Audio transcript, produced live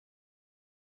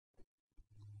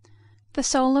The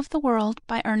Soul of the World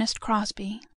by Ernest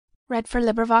Crosby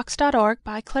 (LibriVox.org)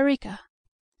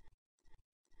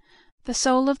 The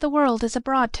soul of the world is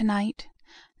abroad to-night,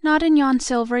 Not in yon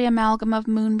silvery amalgam of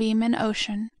moonbeam and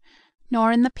ocean,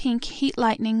 Nor in the pink heat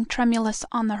lightning tremulous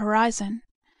on the horizon,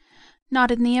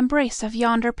 Not in the embrace of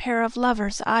yonder pair of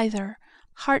lovers either,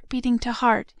 Heart beating to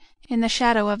heart in the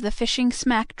shadow of the fishing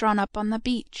smack drawn up on the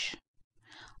beach.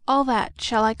 All that,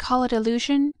 shall I call it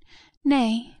illusion?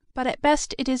 Nay, but at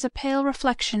best it is a pale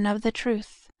reflection of the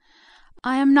truth.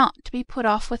 I am not to be put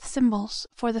off with symbols,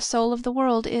 for the soul of the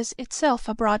world is itself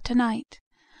abroad to-night.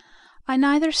 I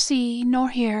neither see, nor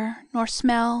hear, nor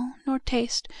smell, nor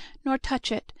taste, nor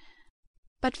touch it,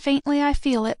 but faintly I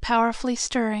feel it powerfully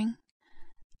stirring.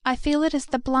 I feel it as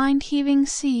the blind heaving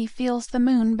sea feels the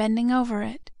moon bending over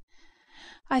it.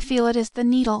 I feel it as the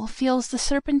needle feels the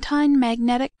serpentine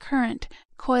magnetic current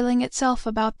coiling itself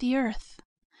about the earth.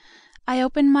 I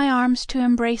open my arms to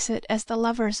embrace it as the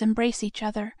lovers embrace each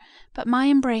other, but my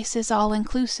embrace is all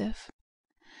inclusive.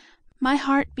 My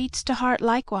heart beats to heart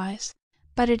likewise,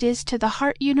 but it is to the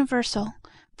heart universal,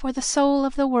 for the soul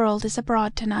of the world is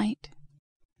abroad to-night.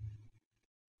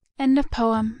 End of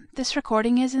poem. This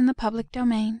recording is in the public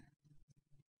domain.